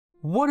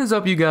What is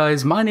up, you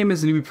guys? My name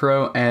is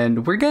TheNoobiePro,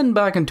 and we're getting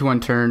back into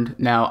Unturned.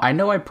 Now, I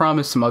know I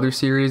promised some other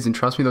series, and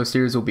trust me, those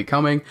series will be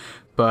coming,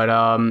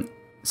 but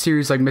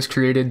series like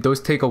Miscreated,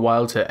 those take a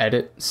while to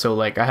edit, so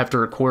like I have to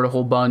record a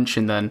whole bunch,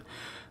 and then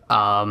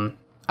I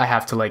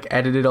have to like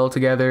edit it all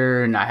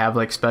together, and I have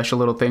like special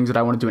little things that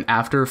I want to do in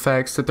After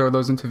Effects to throw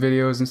those into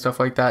videos and stuff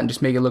like that, and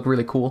just make it look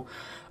really cool.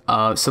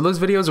 So those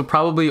videos will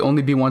probably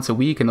only be once a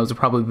week, and those will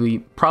probably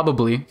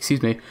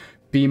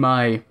be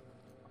my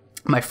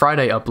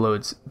Friday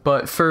uploads.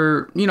 But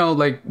for, you know,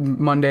 like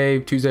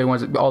Monday, Tuesday,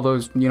 Wednesday, all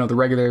those, you know, the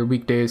regular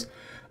weekdays,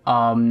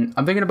 I'm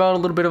thinking about a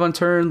little bit of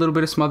Unturned, a little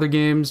bit of some other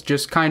games,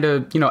 just kind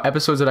of, you know,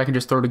 episodes that I can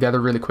just throw together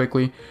really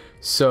quickly.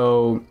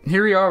 So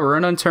here we are, we're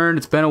in Unturned.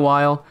 It's been a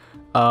while.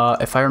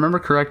 If I remember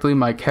correctly,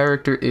 my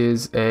character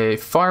is a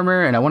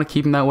farmer, and I want to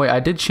keep him that way.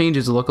 I did change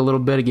his look a little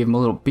bit. I gave him a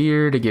little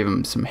beard, I gave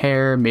him some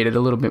hair, made it a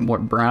little bit more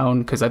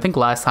brown, because I think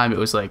last time it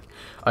was like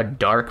a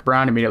dark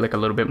brown. I made it like a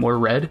little bit more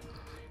red.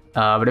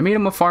 But I made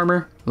him a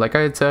farmer, like I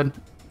had said,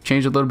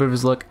 changed a little bit of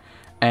his look,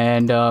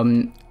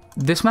 and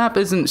this map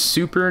isn't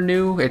super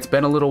new. It's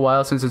been a little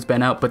while since it's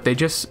been out, but they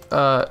just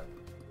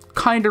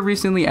kind of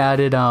recently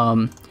added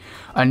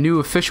a new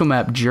official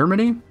map,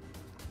 Germany,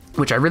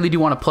 which I really do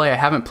want to play. I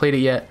haven't played it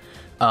yet,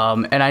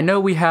 and I know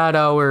we had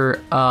our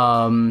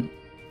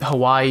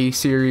Hawaii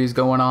series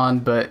going on,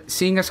 but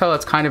seeing as how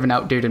that's kind of an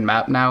outdated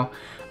map now,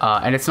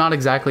 and it's not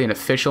exactly an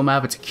official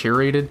map, it's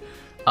curated.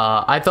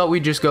 I thought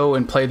we'd just go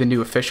and play the new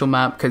official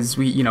map because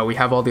we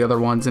have all the other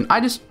ones, and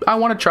I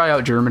want to try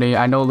out Germany.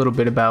 I know a little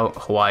bit about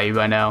Hawaii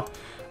by now,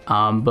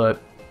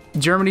 but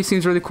Germany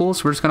seems really cool,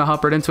 so we're just gonna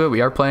hop right into it. We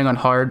are playing on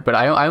hard, but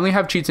I only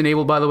have cheats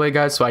enabled, by the way,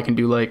 guys, so I can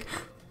do like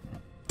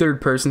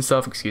third-person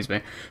stuff. Excuse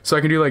me. So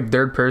I can do like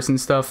third-person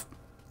stuff.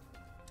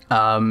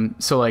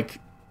 So like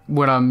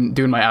when I'm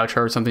doing my outro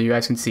or something, you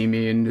guys can see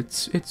me, and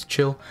it's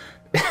chill.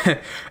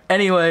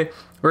 Anyway,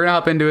 we're gonna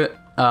hop into it.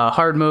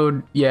 Hard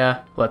mode,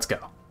 yeah, let's go.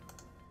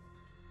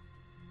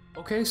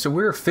 Okay, so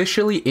we're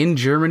officially in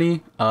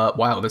Germany.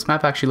 Wow, this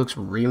map actually looks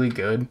really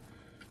good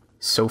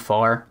so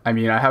far. I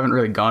mean, I haven't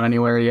really gone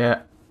anywhere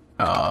yet.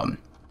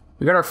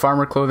 We got our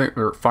farmer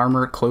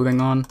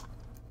clothing on.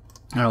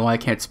 I don't know why I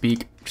can't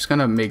speak. I'm just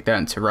gonna make that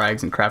into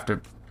rags and craft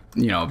a,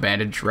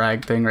 bandage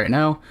rag thing right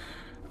now,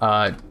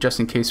 just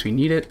in case we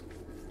need it.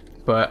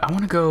 But I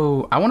wanna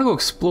go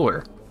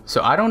explore.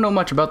 So I don't know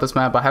much about this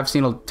map. I have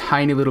seen a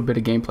tiny little bit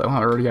of gameplay.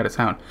 Wow, I already got a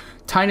town.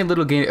 Tiny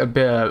little bit of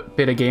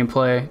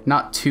gameplay.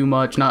 Not too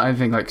much. Not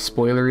anything like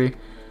spoilery.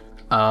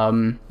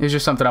 It's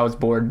just something I was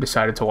bored.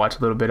 Decided to watch a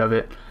little bit of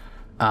it.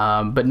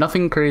 But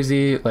nothing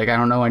crazy. Like, I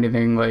don't know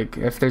anything. Like,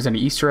 if there's any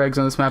Easter eggs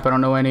on this map, I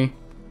don't know any.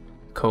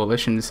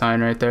 Coalition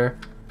sign right there.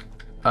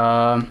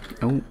 Oh,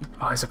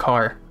 there's a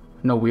car.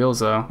 No wheels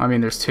though. I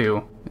mean, there's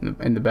two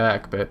in the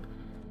back, but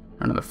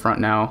none in the front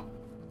now.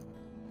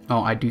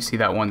 Oh, I do see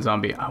that one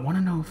zombie. I want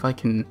to know if I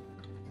can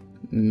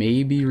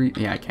maybe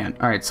yeah, I can.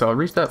 All right, so I'll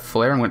reach that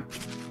flare. I'm going to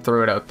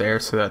throw it out there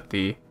so that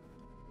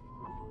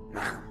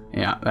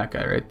yeah, that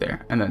guy right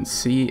there. And then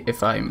see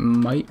if I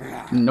might...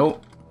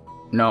 Nope,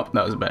 that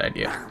was a bad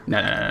idea. No,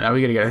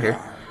 we got to get out of here.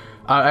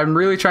 I'm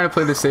really trying to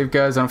play this safe,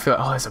 guys. I don't feel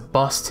like... Oh, there's a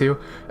bus, too.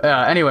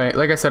 Anyway,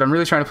 like I said, I'm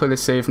really trying to play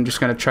this safe. I'm just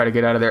going to try to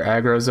get out of their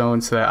aggro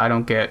zone so that I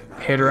don't get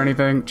hit or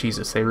anything.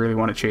 Jesus, they really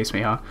want to chase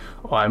me, huh?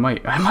 Oh, I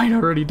might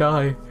already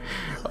die.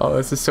 Oh,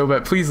 this is so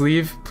bad. Please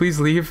leave. Please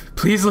leave.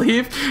 Please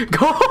leave.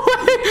 Go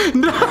away.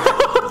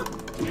 No.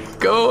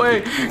 Go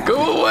away.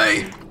 Go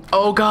away.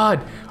 Oh, God.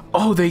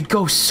 Oh, they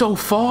go so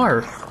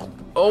far.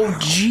 Oh,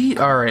 gee.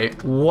 All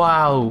right.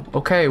 Wow.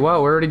 Okay,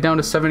 wow. We're already down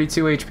to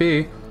 72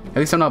 HP. At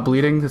least I'm not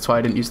bleeding. That's why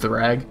I didn't use the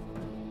rag.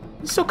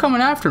 He's still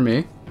coming after me.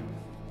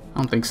 I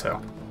don't think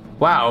so.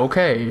 Wow,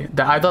 okay.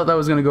 I thought that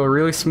was going to go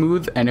really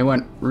smooth, and it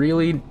went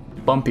really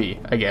bumpy,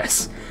 I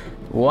guess.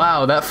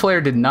 Wow, that flare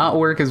did not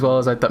work as well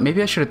as I thought.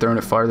 Maybe I should have thrown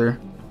it farther.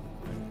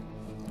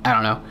 I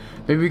don't know.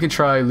 Maybe we can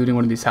try looting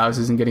one of these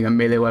houses and getting a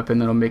melee weapon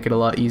that'll make it a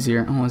lot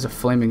easier. Oh, there's a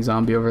flaming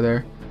zombie over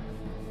there.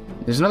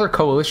 There's another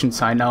coalition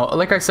sign. Now,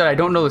 like I said, I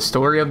don't know the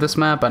story of this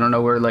map. I don't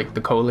know where like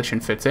the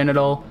coalition fits in at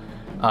all.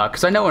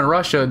 Because I know in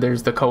Russia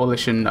there's the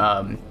coalition,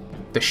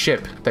 the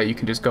ship that you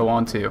can just go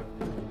onto.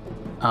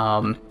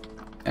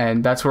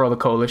 And that's where all the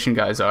coalition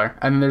guys are.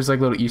 And then there's like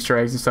little Easter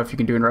eggs and stuff you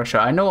can do in Russia.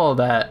 I know all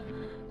that,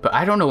 but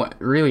I don't know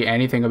really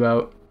anything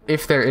about,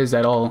 if there is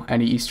at all,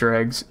 any Easter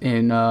eggs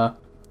in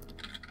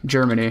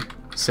Germany.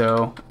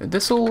 So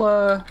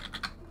this'll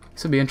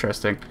be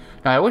interesting.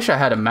 Now, I wish I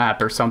had a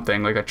map or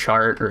something, like a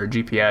chart or a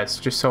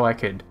GPS, just so I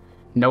could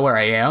know where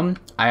I am.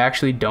 I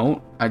actually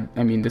don't. I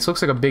mean, this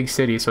looks like a big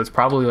city, so it's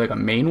probably like a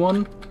main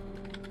one.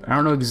 I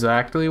don't know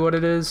exactly what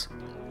it is.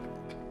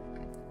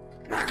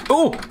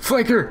 Oh,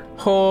 flanker!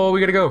 Oh, we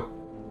gotta go.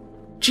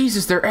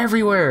 Jesus, they're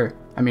everywhere.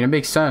 I mean, it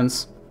makes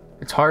sense.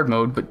 It's hard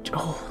mode, but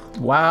oh,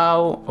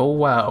 wow. Oh,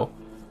 wow.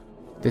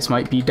 This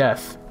might be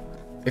death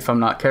if I'm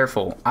not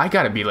careful. I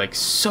gotta be like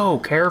so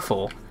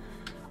careful.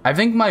 I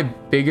think my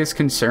biggest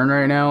concern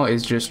right now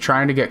is just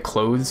trying to get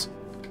clothes.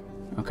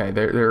 Okay,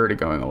 they're already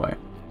going away.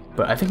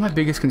 But I think my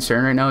biggest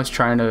concern right now is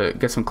trying to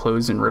get some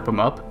clothes and rip them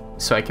up.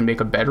 so I can make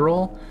a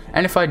bedroll.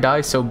 And if I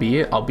die, so be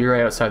it. I'll be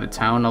right outside the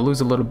town. I'll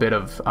lose a little bit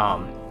of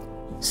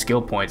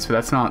skill points, but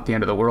that's not the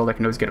end of the world. I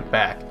can always get it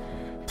back.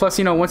 Plus,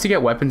 you know, once you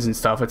get weapons and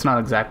stuff, it's not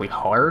exactly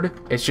hard.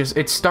 It's just,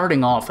 it's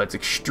starting off that's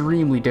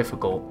extremely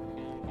difficult.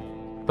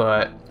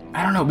 But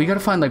I don't know, we gotta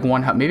find like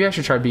one house. Maybe I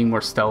should try being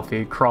more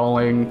stealthy,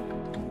 crawling,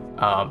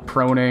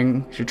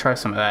 proning. Should try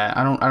some of that.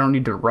 I don't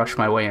need to rush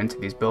my way into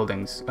these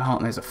buildings. Oh,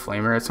 there's a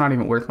flamer. It's not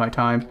even worth my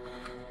time.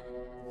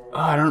 Oh,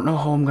 I don't know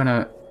how I'm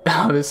gonna.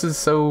 Oh, this is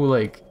so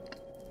like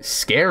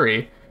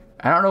scary.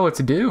 I don't know what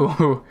to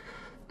do.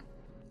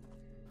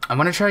 I'm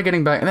gonna try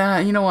getting back. Nah,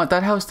 you know what?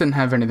 That house didn't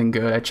have anything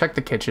good. I checked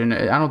the kitchen.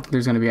 I don't think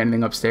there's gonna be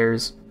anything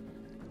upstairs.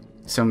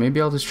 So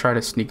maybe I'll just try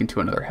to sneak into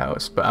another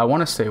house. But I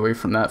want to stay away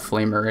from that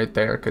flamer right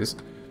there, because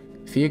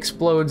if he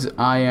explodes,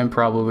 I am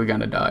probably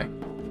gonna die.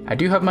 I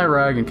do have my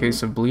rag in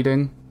case of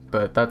bleeding,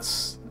 but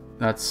that's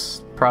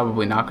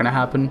probably not gonna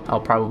happen.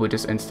 I'll probably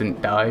just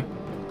instant die.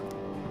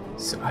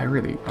 So I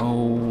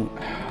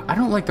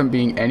don't like them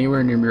being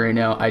anywhere near me right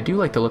now. I do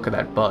like the look of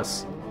that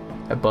bus.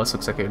 That bus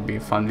looks like it would be a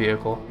fun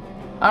vehicle.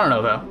 I don't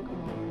know though.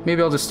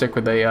 Maybe I'll just stick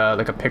with a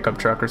like a pickup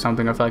truck or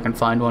something if I can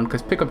find one,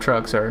 because pickup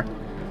trucks are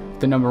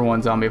the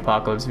 #1 zombie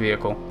apocalypse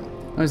vehicle.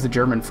 There's the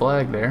German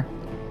flag there.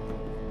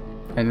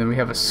 And then we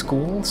have a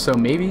school, so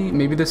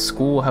maybe this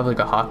school will have like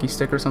a hockey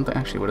stick or something.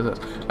 Actually, what is this?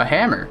 A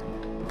hammer.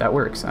 That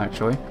works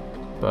actually,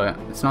 but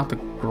it's not the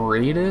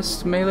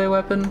greatest melee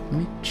weapon. Let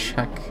me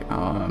check.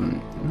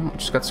 No,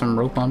 just got some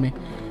rope on me.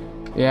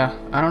 Yeah,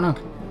 I don't know.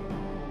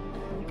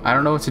 I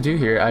don't know what to do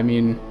here. I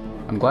mean,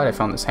 I'm glad I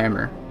found this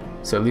hammer,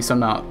 so at least I'm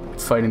not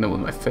fighting them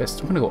with my fist.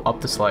 I'm gonna go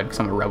up the slide because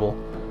I'm a rebel,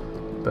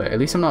 but at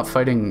least I'm not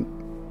fighting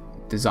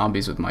the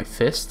zombies with my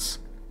fists.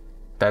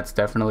 That's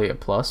definitely a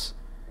plus.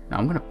 Now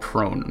I'm gonna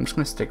prone. I'm just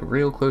gonna stick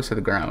real close to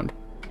the ground.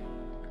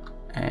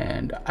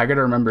 And I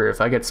gotta remember,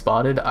 if I get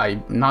spotted,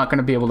 I'm not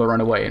gonna be able to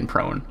run away in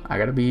prone. I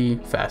gotta be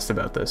fast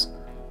about this.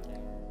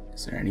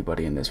 Is there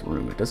anybody in this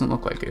room? It doesn't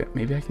look like it.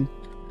 Maybe I can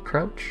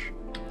crouch?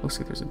 Looks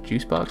like there's a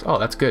juice box. Oh,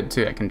 that's good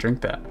too. I can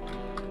drink that.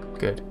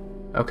 Good.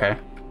 Okay.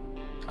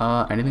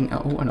 Anything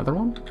else? Oh, another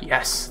one?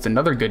 Yes, it's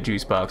another good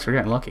juice box. We're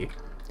getting lucky.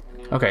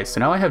 Okay, so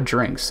now I have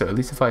drinks. So at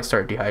least if I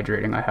start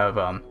dehydrating, I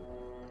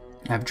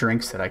have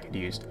drinks that I could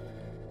use.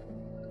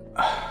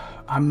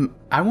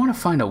 I want to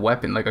find a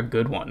weapon, like a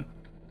good one.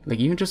 Like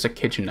even just a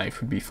kitchen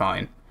knife would be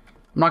fine.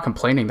 I'm not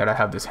complaining that I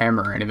have this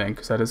hammer or anything,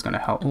 because that is going to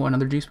help. Oh,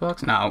 another juice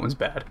box? No, it was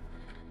bad.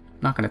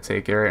 I'm not going to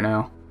take it right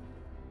now.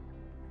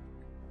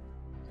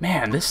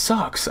 Man, this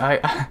sucks.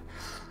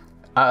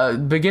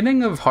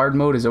 Beginning of hard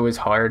mode is always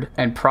hard,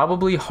 and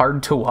probably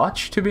hard to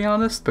watch, to be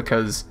honest,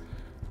 because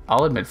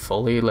I'll admit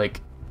fully,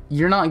 like,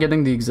 you're not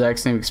getting the exact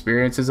same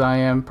experience as I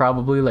am,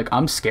 probably. Like,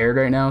 I'm scared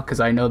right now, because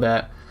I know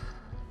that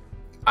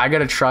I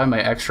gotta try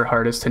my extra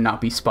hardest to not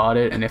be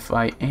spotted, and if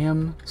I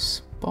am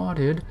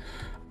spotted...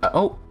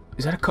 oh,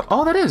 is that a...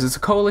 oh, that is! It's a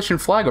coalition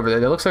flag over there.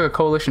 That looks like a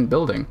coalition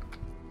building.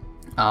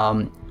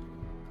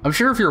 I'm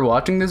sure if you're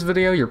watching this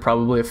video, you're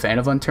probably a fan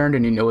of Unturned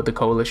and you know what the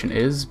coalition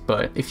is,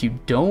 but if you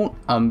don't,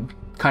 I'm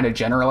kind of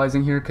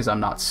generalizing here because I'm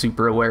not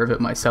super aware of it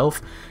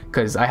myself,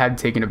 because I had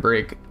taken a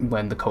break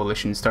when the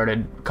coalition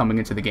started coming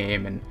into the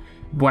game, and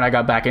when I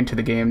got back into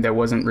the game, there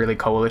wasn't really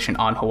coalition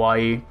on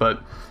Hawaii,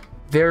 but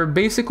they're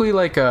basically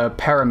like a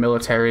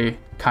paramilitary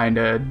kind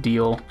of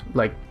deal.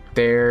 Like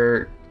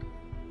they're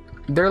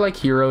like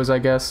heroes, I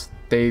guess.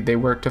 They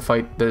work to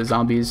fight the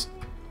zombies.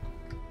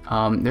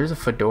 There's a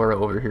fedora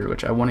over here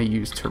which I want to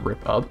use to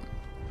rip up.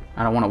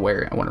 I don't want to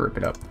wear it. I want to rip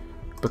it up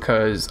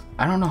because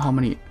I don't know how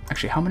many.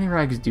 Actually, how many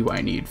rags do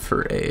I need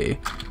for a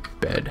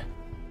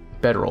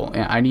bedroll?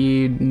 Yeah, I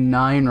need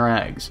 9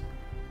 rags.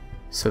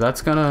 So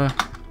that's gonna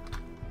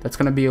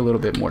be a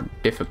little bit more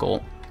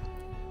difficult.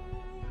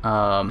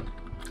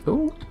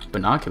 Ooh,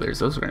 binoculars.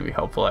 Those are gonna be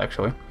helpful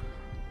actually.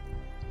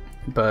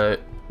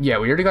 But yeah,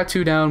 we already got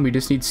 2 down. We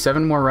just need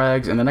 7 more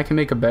rags, and then I can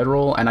make a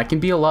bedroll, and I can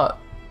be a lot.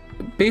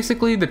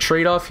 Basically, the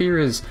trade-off here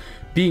is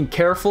being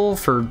careful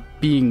for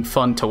being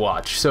fun to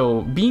watch.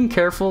 So being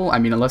careful, I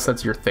mean, unless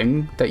that's your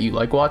thing that you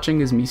like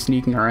watching, is me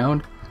sneaking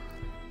around.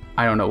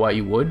 I don't know why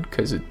you would,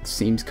 because it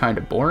seems kind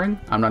of boring.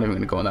 I'm not even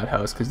going to go in that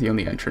house, because the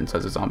only entrance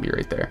has a zombie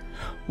right there.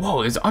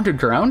 Whoa, is it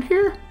underground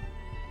here?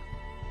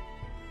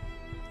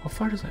 How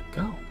far does that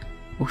go?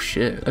 Oh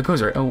shit, that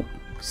goes right. Oh,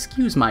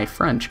 excuse my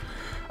French.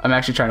 I'm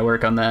actually trying to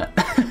work on that.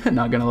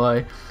 Not gonna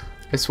lie.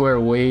 I swear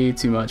way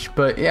too much.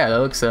 But yeah, that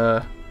looks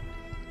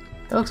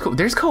cool.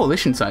 There's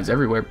coalition signs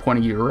everywhere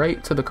pointing you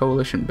right to the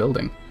coalition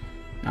building.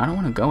 I don't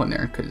want to go in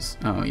there because,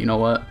 oh, you know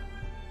what?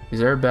 Is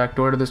there a back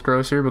door to this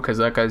grocery? Because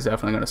that guy's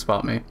definitely going to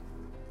spot me.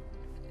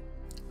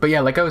 But yeah,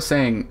 like I was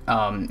saying,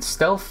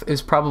 stealth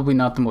is probably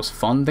not the most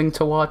fun thing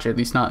to watch, at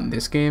least not in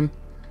this game.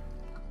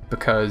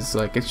 Because,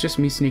 like, it's just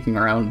me sneaking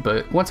around.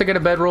 But once I get a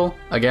bedroll,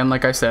 again,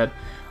 like I said,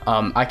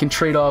 I can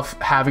trade off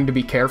having to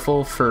be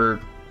careful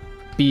for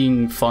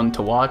being fun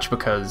to watch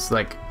because,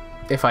 like,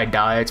 if I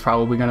die, it's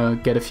probably gonna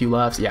get a few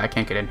laughs. Yeah, I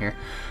can't get in here.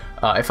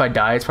 If I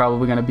die, it's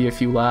probably gonna be a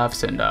few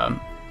laughs, and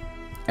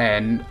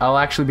I'll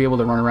actually be able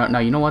to run around. Now,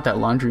 you know what? That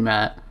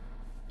laundromat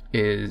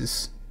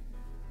is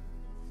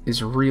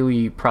is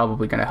really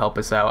probably going to help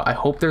us out. I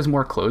hope there's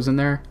more clothes in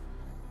there,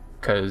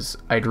 because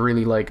I'd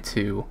really like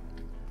to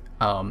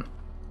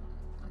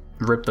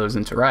rip those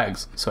into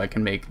rags so I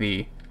can make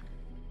the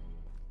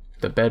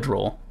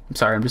bedroll. I'm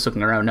sorry, I'm just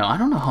looking around now. I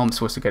don't know how I'm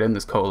supposed to get in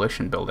this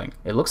coalition building.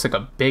 It looks like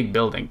a big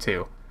building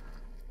too.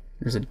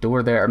 There's a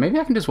door there. Or maybe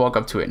I can just walk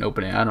up to it and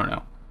open it. I don't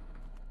know.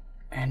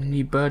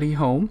 Anybody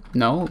home?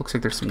 No, looks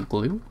like there's some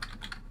glue.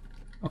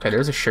 Okay,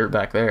 there's a shirt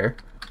back there.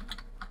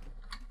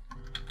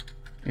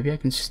 Maybe I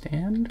can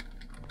stand?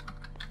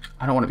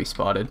 I don't want to be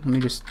spotted. Let me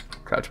just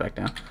crouch back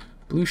down.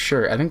 Blue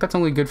shirt. I think that's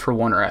only good for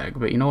 1 rag,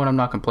 but you know what? I'm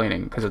not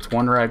complaining because it's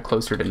 1 rag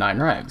closer to 9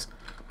 rags.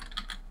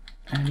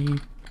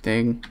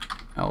 Anything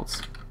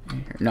else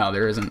in here? No,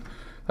 there isn't.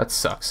 That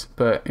sucks.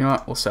 But you know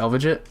what? We'll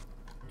salvage it.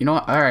 You know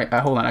what? All right,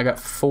 hold on. I got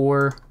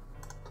 4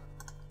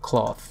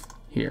 cloth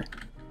here.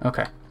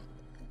 Okay.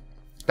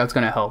 That's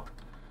going to help.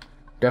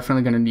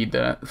 Definitely going to need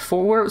that.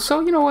 4.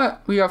 So, you know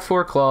what? We got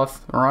 4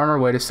 cloth. We're on our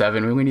way to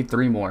 7. We only need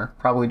 3 more.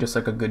 Probably just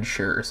like a good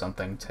shirt or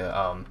something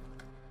to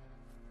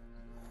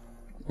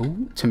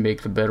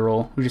make the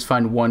bedroll. We just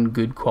find 1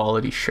 good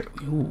quality shirt.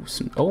 Ooh,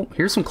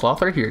 here's some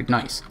cloth right here.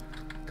 Nice.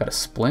 Got a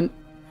splint.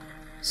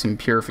 Some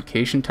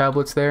purification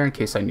tablets there in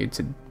case I need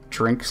to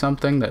drink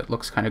something that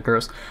looks kind of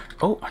gross.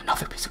 Oh,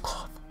 another piece of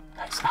cloth.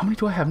 Nice. How many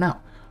do I have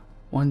now?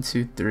 1,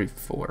 2, 3,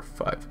 4,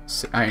 5,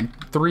 6. I mean,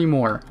 3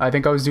 more. I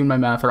think I was doing my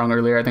math wrong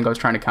earlier. I think I was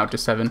trying to count to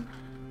 7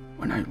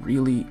 when I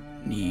really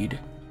need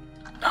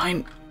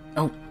 9.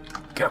 Oh,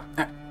 get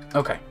up.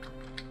 Okay.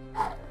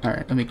 All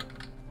right, let me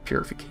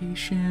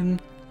purification.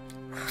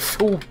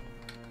 Oh,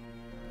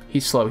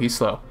 he's slow. He's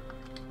slow.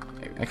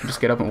 I can just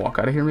get up and walk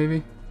out of here,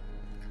 maybe.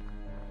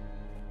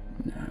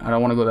 No, I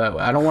don't want to go that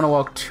way. I don't want to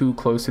walk too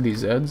close to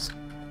these Zeds.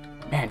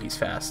 Man, he's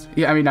fast.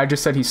 Yeah, I mean, I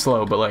just said he's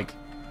slow, but like,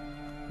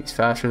 he's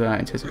faster than I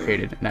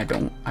anticipated, and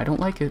I don't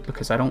like it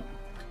because I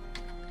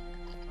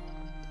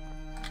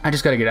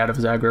just gotta get out of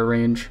his aggro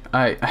range.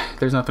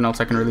 There's nothing else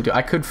I can really do.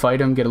 I could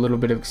fight him, get a little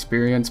bit of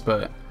experience,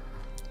 but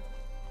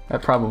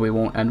that probably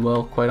won't end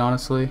well, quite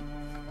honestly.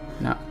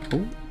 No.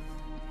 Ooh.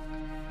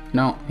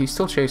 No, he's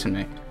still chasing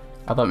me.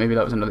 I thought maybe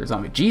that was another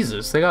zombie.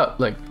 Jesus, they got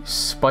like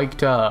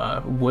spiked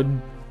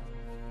wood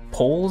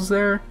poles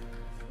there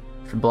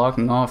for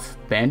blocking off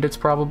bandits,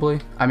 probably.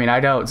 I mean, I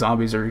doubt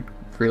zombies are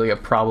really a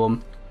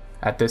problem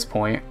at this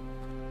point,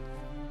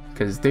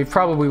 because they've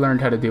probably learned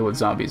how to deal with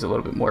zombies a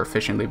little bit more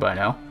efficiently by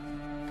now.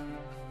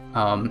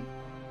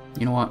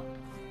 You know what?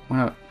 I'm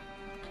gonna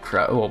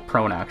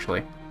prone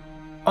actually.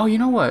 Oh, you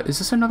know what? Is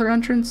this another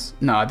entrance?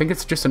 No, I think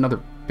it's just another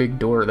big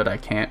door that I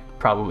can't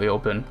probably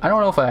open. I don't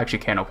know if I actually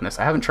can open this.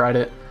 I haven't tried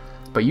it,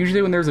 but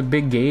usually when there's a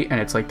big gate and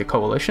it's like the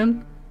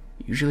coalition,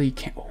 usually you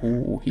can't.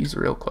 Oh, he's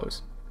real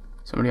close.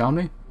 Somebody on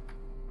me?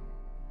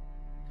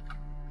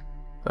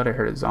 Thought I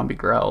heard a zombie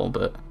growl,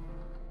 but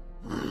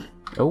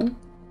oh,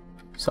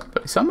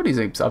 somebody's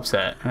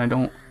upset, and I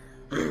don't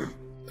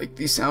like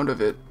the sound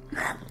of it.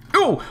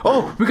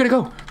 Oh, we gotta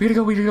go.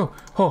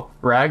 Oh,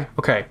 rag.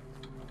 Okay,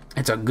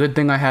 it's a good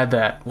thing I had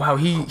that. Wow,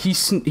 he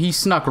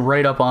snuck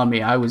right up on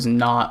me. I was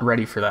not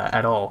ready for that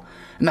at all,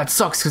 and that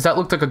sucks because that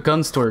looked like a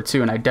gun store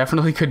too, and I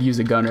definitely could use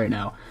a gun right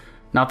now.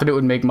 Not that it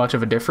would make much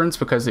of a difference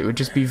because it would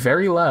just be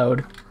very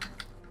loud,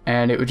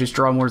 and it would just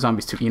draw more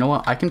zombies too. You know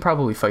what? I can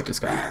probably fight this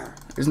guy.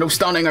 There's no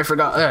stunning. I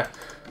forgot.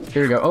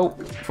 Here we go. Oh,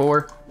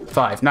 4,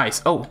 5.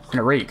 Nice. Oh, and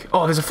a rake.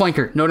 Oh, there's a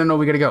flanker. No,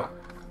 we gotta go.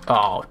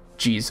 Oh,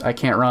 jeez. I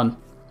can't run.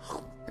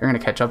 They're gonna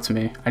catch up to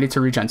me. I need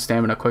to regen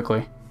stamina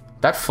quickly.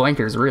 That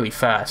flanker is really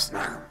fast.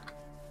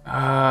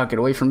 Get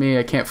away from me.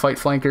 I can't fight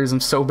flankers. I'm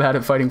so bad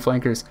at fighting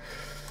flankers.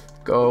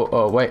 Go.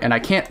 Oh, wait. And I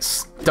can't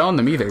stun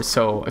them either.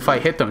 So if I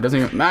hit them, it doesn't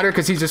even matter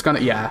because he's just gonna...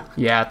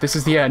 Yeah, this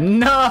is the end.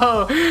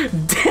 No!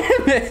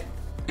 Damn it!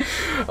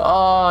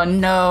 Oh,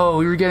 no.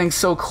 We were getting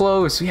so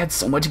close. We had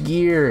so much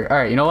gear. All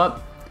right, you know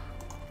what?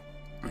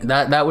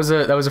 That was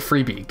a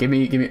freebie. Give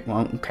me.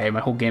 Well, okay,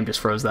 my whole game just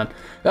froze then.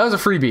 That was a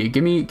freebie.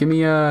 Give me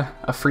a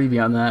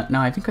freebie on that.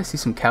 Now I think I see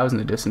some cows in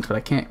the distance, but I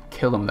can't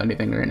kill them with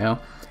anything right now.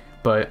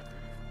 But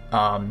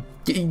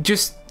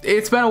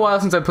it's been a while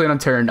since I played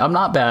Unturned. I'm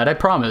not bad, I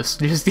promise.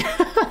 Just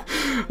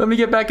let me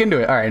get back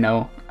into it. All right,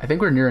 now I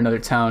think we're near another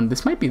town.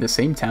 This might be the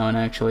same town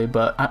actually,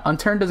 but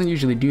Unturned doesn't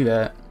usually do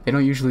that. They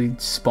don't usually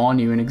spawn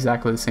you in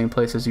exactly the same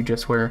place as you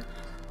just were.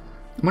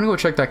 I'm gonna go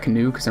check that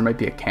canoe because there might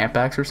be a camp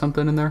axe or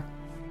something in there.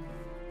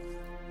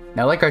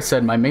 Now, like I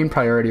said, my main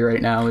priority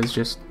right now is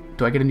just,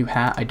 do I get a new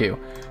hat? I do.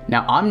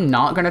 Now, I'm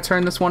not going to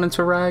turn this one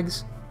into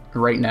rags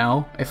right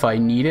now. If I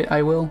need it,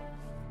 I will.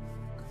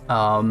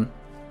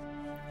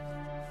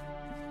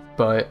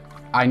 But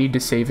I need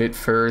to save it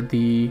for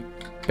the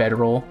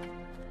bedroll.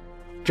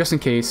 Just in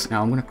case.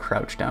 Now, I'm going to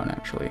crouch down,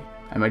 actually.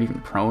 I might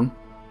even prone,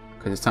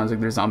 because it sounds like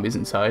there's zombies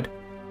inside.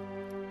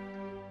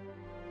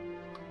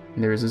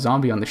 And there was a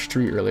zombie on the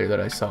street earlier that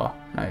I saw.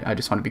 I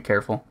just want to be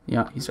careful.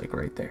 Yeah, he's like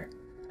right there.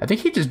 I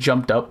think he just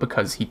jumped up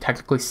because he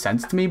technically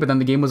sensed me, but then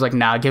the game was like,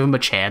 nah, give him a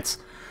chance.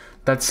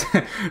 That's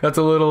a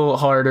little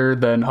harder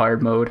than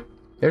hard mode.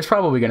 There's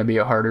probably going to be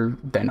a harder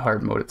than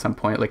hard mode at some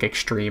point, like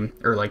extreme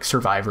or like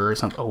survivor or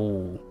something.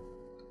 Oh.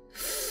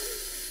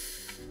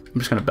 I'm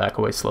just gonna back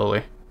away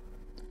slowly.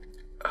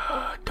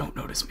 Don't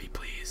notice me,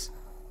 please.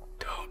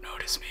 Don't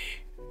notice me.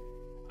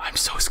 I'm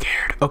so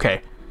scared.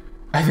 Okay,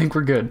 I think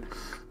we're good.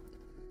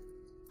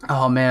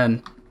 Oh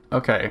man.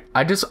 Okay,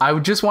 I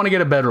would just want to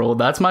get a bedroll.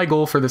 That's my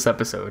goal for this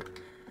episode.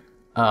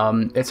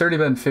 It's already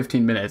been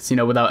 15 minutes, you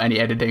know, without any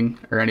editing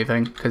or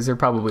anything, because there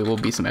probably will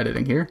be some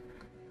editing here.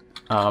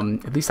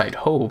 At least I'd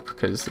hope,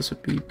 because this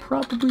would be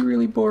probably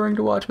really boring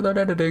to watch without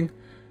editing.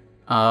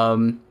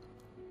 Where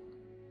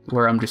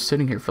I'm just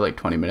sitting here for like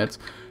 20 minutes.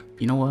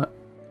 You know what?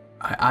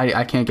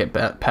 I can't get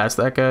past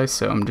that guy,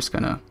 so I'm just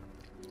gonna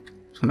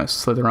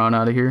slither on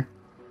out of here.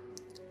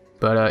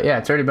 But yeah,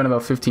 it's already been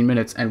about 15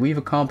 minutes, and we've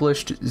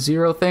accomplished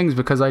 0 things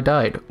because I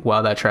died.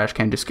 Wow, that trash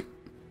can just...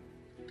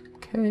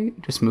 Okay,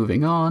 just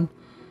moving on.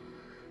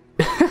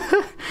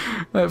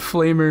 That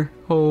flamer.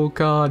 Oh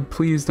god,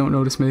 please don't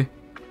notice me.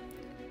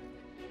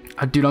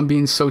 Dude, I'm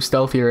being so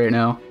stealthy right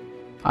now.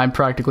 I'm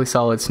practically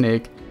Solid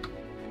Snake.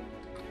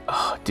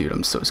 Oh, dude,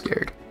 I'm so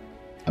scared.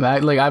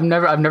 I've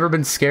never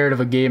been scared of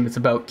a game that's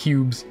about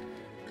cubes.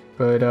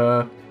 But,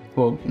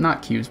 well,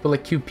 not cubes, but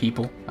like cube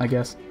people, I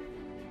guess.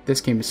 This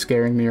game is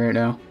scaring me right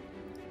now.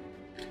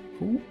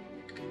 Ooh.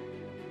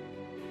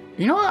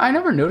 You know what? I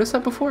never noticed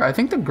that before. I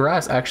think the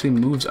grass actually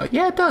moves.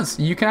 Yeah, it does.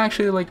 You can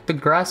actually, like, the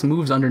grass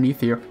moves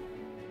underneath you.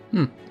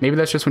 Maybe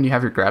that's just when you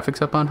have your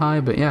graphics up on high,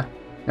 but yeah,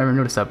 never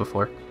noticed that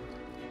before.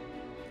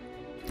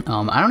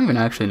 I don't even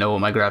actually know what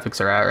my graphics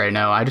are at right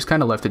now. I just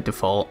kind of left it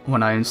default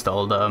when I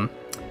installed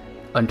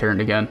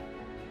Unturned again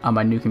on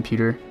my new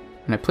computer,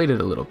 and I played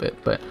it a little bit,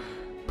 but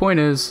point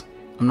is,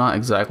 I'm not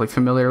exactly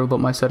familiar with what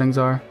my settings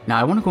are. Now,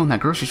 I want to go in that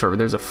grocery store where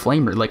there's a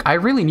flamer. Like, I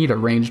really need a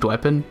ranged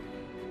weapon.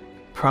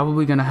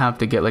 Probably gonna have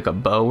to get like a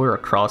bow or a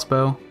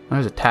crossbow.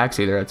 There's a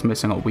taxi there that's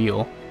missing a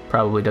wheel.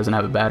 Probably doesn't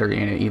have a battery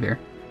in it either.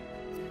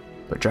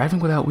 But driving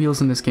without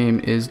wheels in this game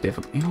is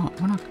difficult. You know what?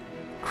 I'm gonna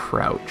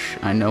crouch.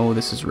 I know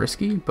this is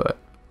risky, but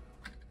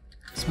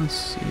I just want to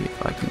see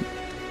if I can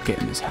get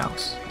in this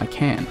house. I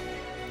can.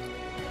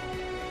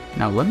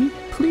 Now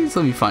please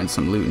let me find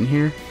some loot in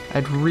here.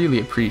 I'd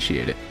really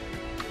appreciate it.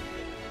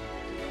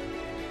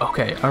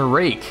 Okay, a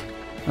rake.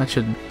 That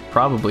should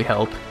probably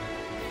help.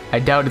 I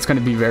doubt it's going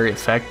to be very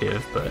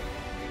effective, but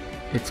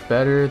it's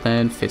better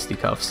than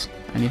fisticuffs.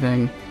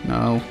 Anything?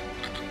 No.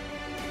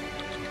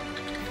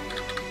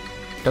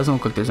 Doesn't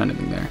look like there's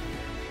anything there.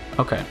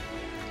 Okay.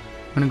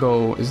 I'm going to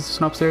go... Is this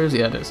one upstairs?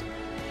 Yeah, it is.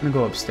 I'm going to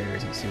go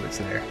upstairs and see what's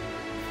there.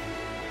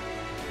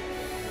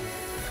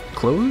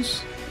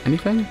 Clothes?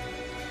 Anything?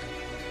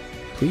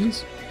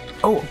 Please?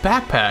 Oh,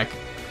 backpack!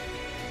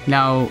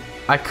 Now,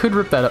 I could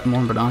rip that up.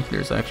 More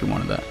binoculars. I actually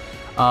wanted that.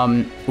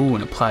 Ooh,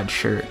 and a plaid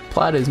shirt.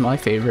 Plaid is my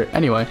favorite.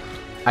 Anyway,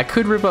 I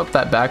could rip up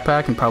that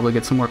backpack and probably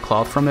get some more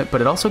cloth from it,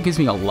 but it also gives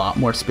me a lot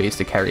more space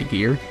to carry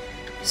gear.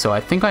 So I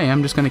think I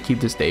am just going to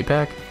keep this day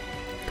pack,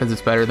 because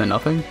it's better than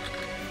nothing.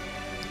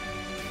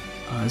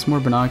 There's more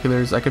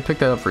binoculars. I could pick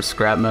that up for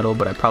scrap metal,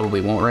 but I probably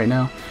won't right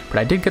now. But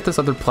I did get this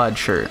other plaid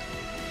shirt.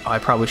 Oh, I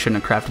probably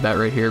shouldn't have crafted that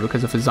right here,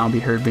 because if a zombie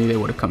heard me, they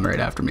would have come right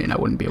after me, and I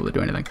wouldn't be able to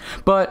do anything.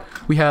 But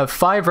we have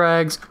 5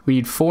 rags. We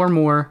need 4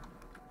 more.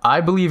 I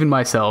believe in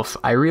myself.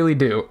 I really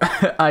do.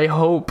 I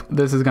hope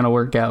this is going to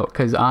work out,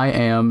 because I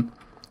am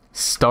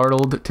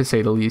startled, to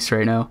say the least,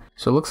 right now.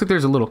 So it looks like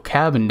there's a little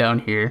cabin down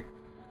here.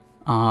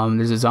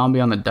 There's a zombie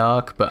on the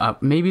dock,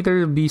 but maybe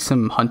there'll be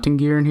some hunting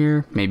gear in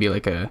here. Maybe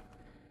like a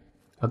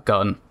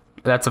gun.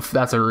 That's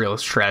a real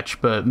stretch,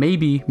 but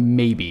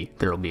maybe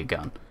there'll be a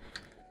gun.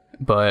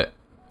 But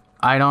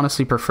I'd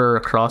honestly prefer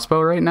a crossbow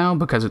right now,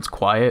 because it's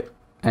quiet.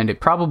 And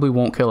it probably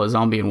won't kill a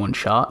zombie in one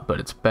shot, but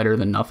it's better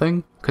than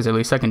nothing, because at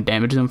least I can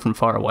damage them from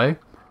far away.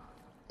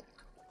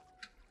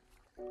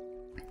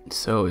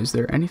 So, is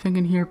there anything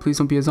in here? Please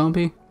don't be a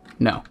zombie.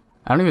 No.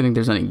 I don't even think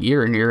there's any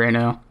gear in here right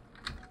now.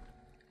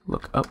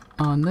 Look up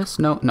on this.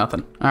 No,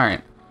 nothing.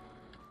 Alright.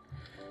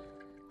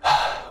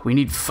 We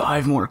need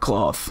 5 more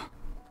cloth.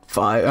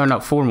 5. Oh, no,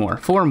 4 more.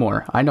 4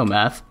 more. I know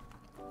math.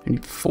 I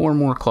need 4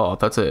 more cloth.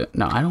 That's it.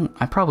 No,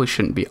 I probably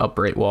shouldn't be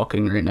upright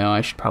walking right now.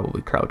 I should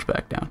probably crouch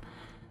back down.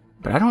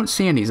 But I don't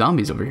see any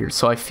zombies over here,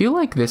 so I feel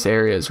like this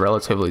area is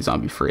relatively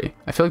zombie-free.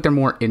 I feel like they're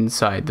more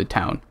inside the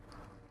town.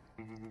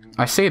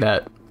 I say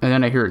that, and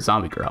then I hear a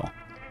zombie growl.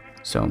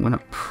 So I'm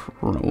gonna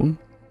prone.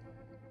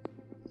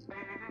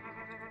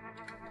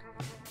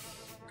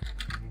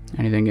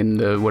 Anything in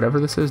the whatever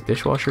this is?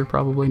 Dishwasher,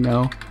 probably?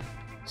 No.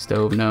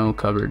 Stove, no.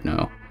 Cupboard,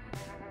 no.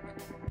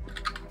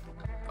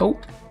 Oh,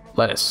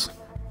 lettuce.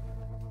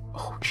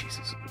 Oh,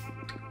 Jesus.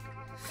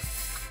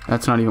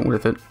 That's not even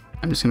worth it.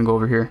 I'm just gonna go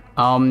over here.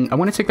 I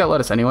want to take that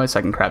lettuce anyway, so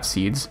I can craft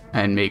seeds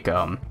and make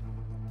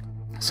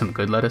some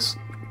good lettuce,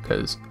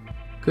 because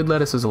good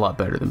lettuce is a lot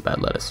better than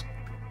bad lettuce.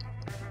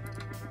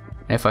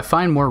 And if I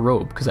find more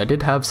rope, because I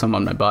did have some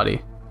on my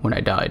body when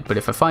I died, but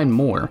if I find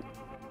more,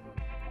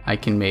 I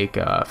can make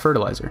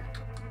fertilizer.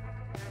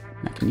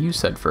 I can use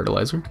said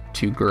fertilizer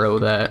to grow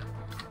that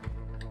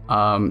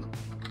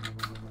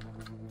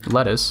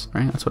lettuce,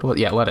 right? That's what it was.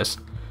 Yeah, lettuce.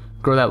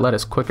 Grow that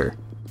lettuce quicker.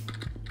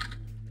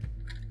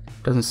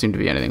 Doesn't seem to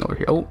be anything over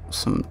here. Oh,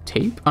 some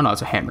tape? Oh no,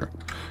 it's a hammer.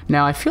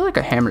 Now, I feel like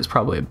a hammer is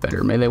probably a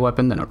better melee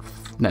weapon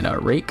than a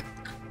rake.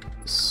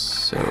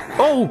 So,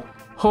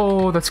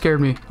 oh, that scared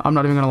me. I'm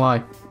not even gonna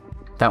lie.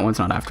 That one's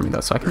not after me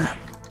though, so I can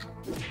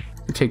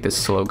take this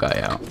slow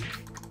guy out.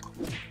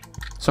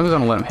 As long as I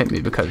don't let him hit me,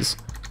 because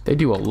they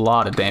do a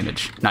lot of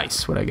damage.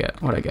 Nice. What'd I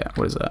get?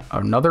 What is that?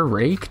 Another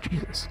rake?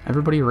 Jesus.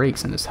 Everybody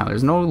rakes in this town.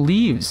 There's no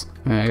leaves.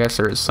 I guess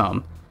there is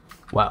some.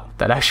 Wow,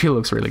 that actually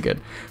looks really good.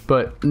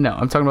 But no,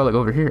 I'm talking about like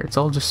over here. It's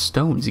all just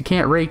stones. You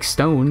can't rake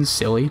stones,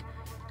 silly.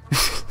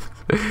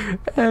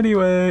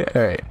 Anyway,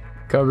 all right.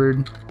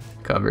 Cupboard.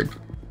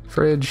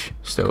 Fridge,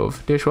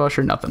 stove,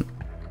 dishwasher, nothing.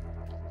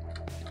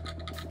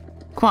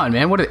 Come on,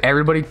 man. What did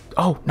everybody...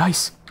 Oh,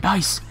 nice.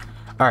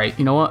 All right,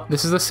 you know what?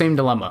 This is the same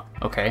dilemma,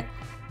 okay?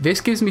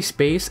 This gives me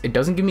space. It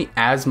doesn't give me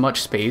as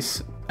much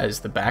space as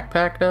the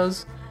backpack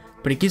does,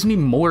 but it gives me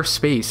more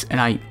space,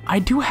 and I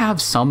do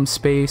have some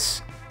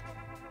space,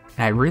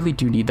 and I really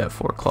do need that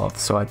 4 cloth,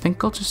 so I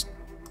think I'll just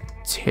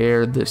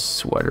tear this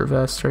sweater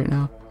vest right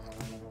now.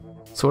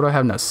 So what do I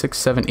have now? 6,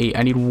 7, 8.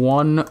 I need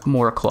 1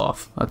 more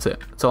cloth. That's it.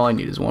 That's all I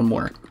need is 1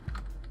 more.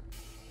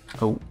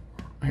 Oh,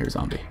 here's a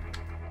zombie.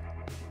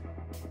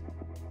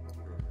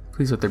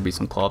 Please let there be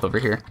some cloth over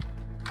here.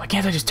 Why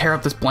can't I just tear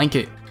up this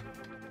blanket?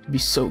 It'd be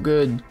so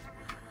good.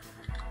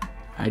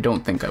 I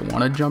don't think I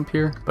want to jump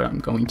here, but I'm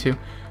going to.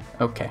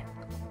 Okay.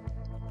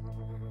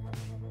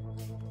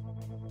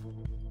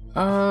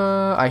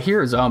 I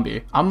hear a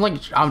zombie.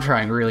 I'm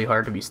trying really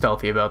hard to be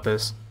stealthy about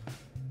this.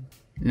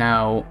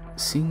 Now,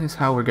 seeing as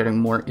how we're getting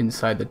more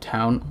inside the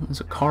town, there's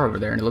a car over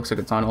there and it looks like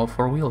it's on all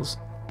 4 wheels.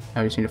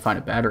 I just need to find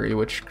a battery,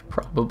 which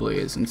probably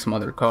is in some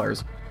other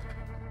cars.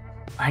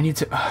 I need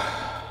to...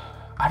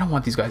 I don't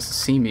want these guys to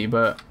see me,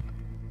 but...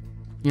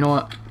 You know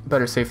what?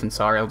 Better safe than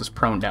sorry. I'll just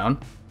prone down.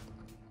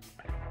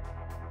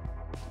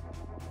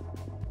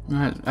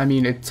 I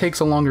mean, it takes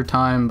a longer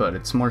time, but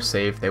it's more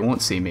safe. They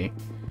won't see me.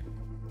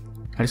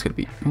 I just gotta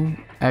be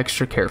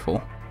extra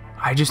careful.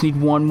 I just need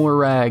 1 more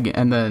rag,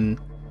 and then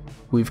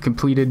we've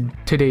completed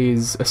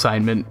today's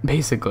assignment,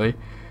 basically.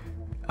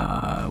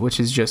 Which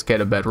is just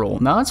get a bedroll.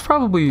 Now, that's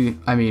probably,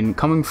 I mean,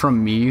 coming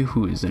from me,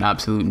 who is an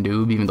absolute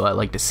noob, even though I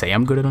like to say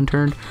I'm good at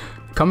Unturned,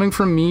 coming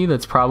from me,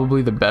 that's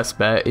probably the best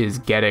bet is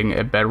getting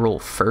a bedroll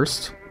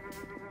first.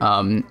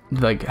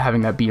 Like,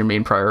 having that be your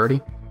main priority.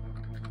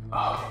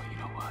 Oh, you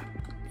know what?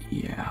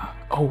 Yeah.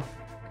 Oh.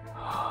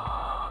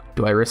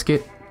 Do I risk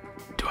it?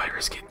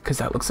 Because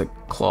that looks like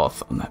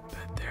cloth on that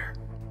bed there.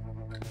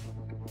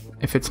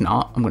 If it's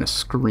not, I'm gonna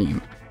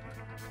scream.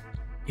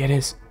 Yeah, it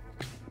is.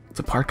 It's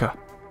a parka.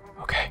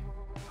 Okay.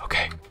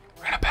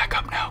 We're gonna back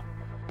up now.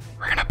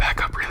 We're gonna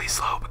back up really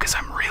slow because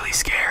I'm really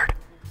scared.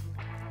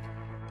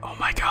 Oh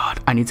my god.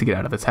 I need to get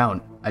out of the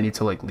town. I need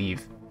to, like,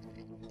 leave.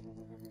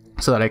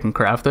 So that I can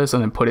craft this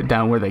and then put it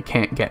down where they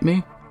can't get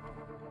me.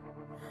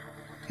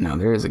 Now,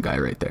 there is a guy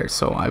right there,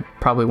 so I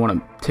probably want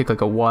to take,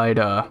 like, a wide,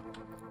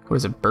 what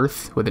is it,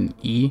 berth with an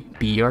E?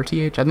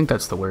 B-E-R-T-H? I think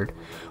that's the word.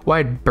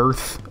 Wide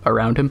berth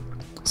around him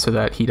so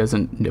that he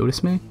doesn't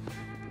notice me.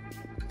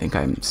 I think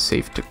I'm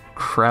safe to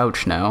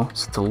crouch now,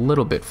 so it's a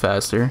little bit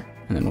faster.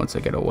 And then once I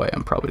get away,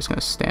 I'm probably just going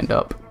to stand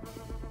up.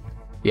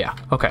 Yeah,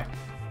 okay.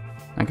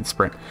 I can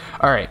sprint.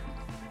 Alright,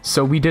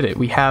 so we did it.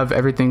 We have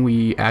everything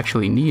we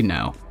actually need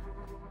now,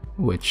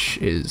 which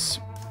is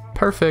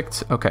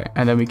perfect. Okay,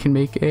 and then we can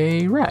make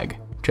a rag,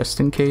 just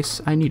in case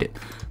I need it.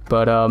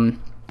 But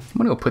I'm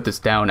going to go put this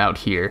down out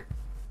here,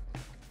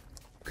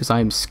 because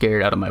I'm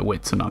scared out of my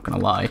wits, I'm not going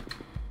to lie.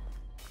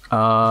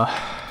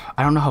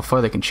 I don't know how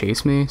far they can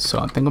chase me, so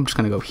I think I'm just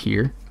going to go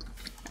here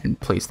and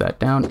place that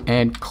down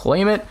and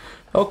claim it.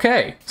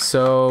 Okay,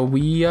 so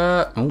we,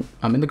 oh,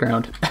 I'm in the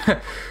ground.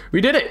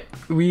 We did it.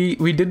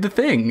 We did the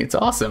thing. It's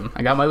awesome.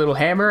 I got my little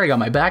hammer. I got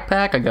my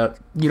backpack. I got,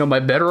 you know, my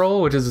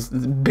bedroll, which is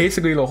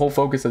basically the whole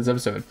focus of this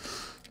episode.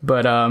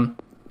 But,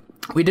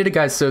 we did it,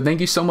 guys. So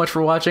thank you so much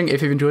for watching.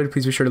 If you've enjoyed,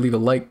 please be sure to leave a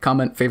like,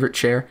 comment, favorite,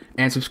 share,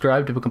 and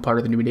subscribe to become part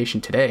of the Noobie Nation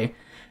today.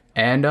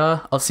 And,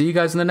 I'll see you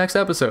guys in the next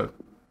episode.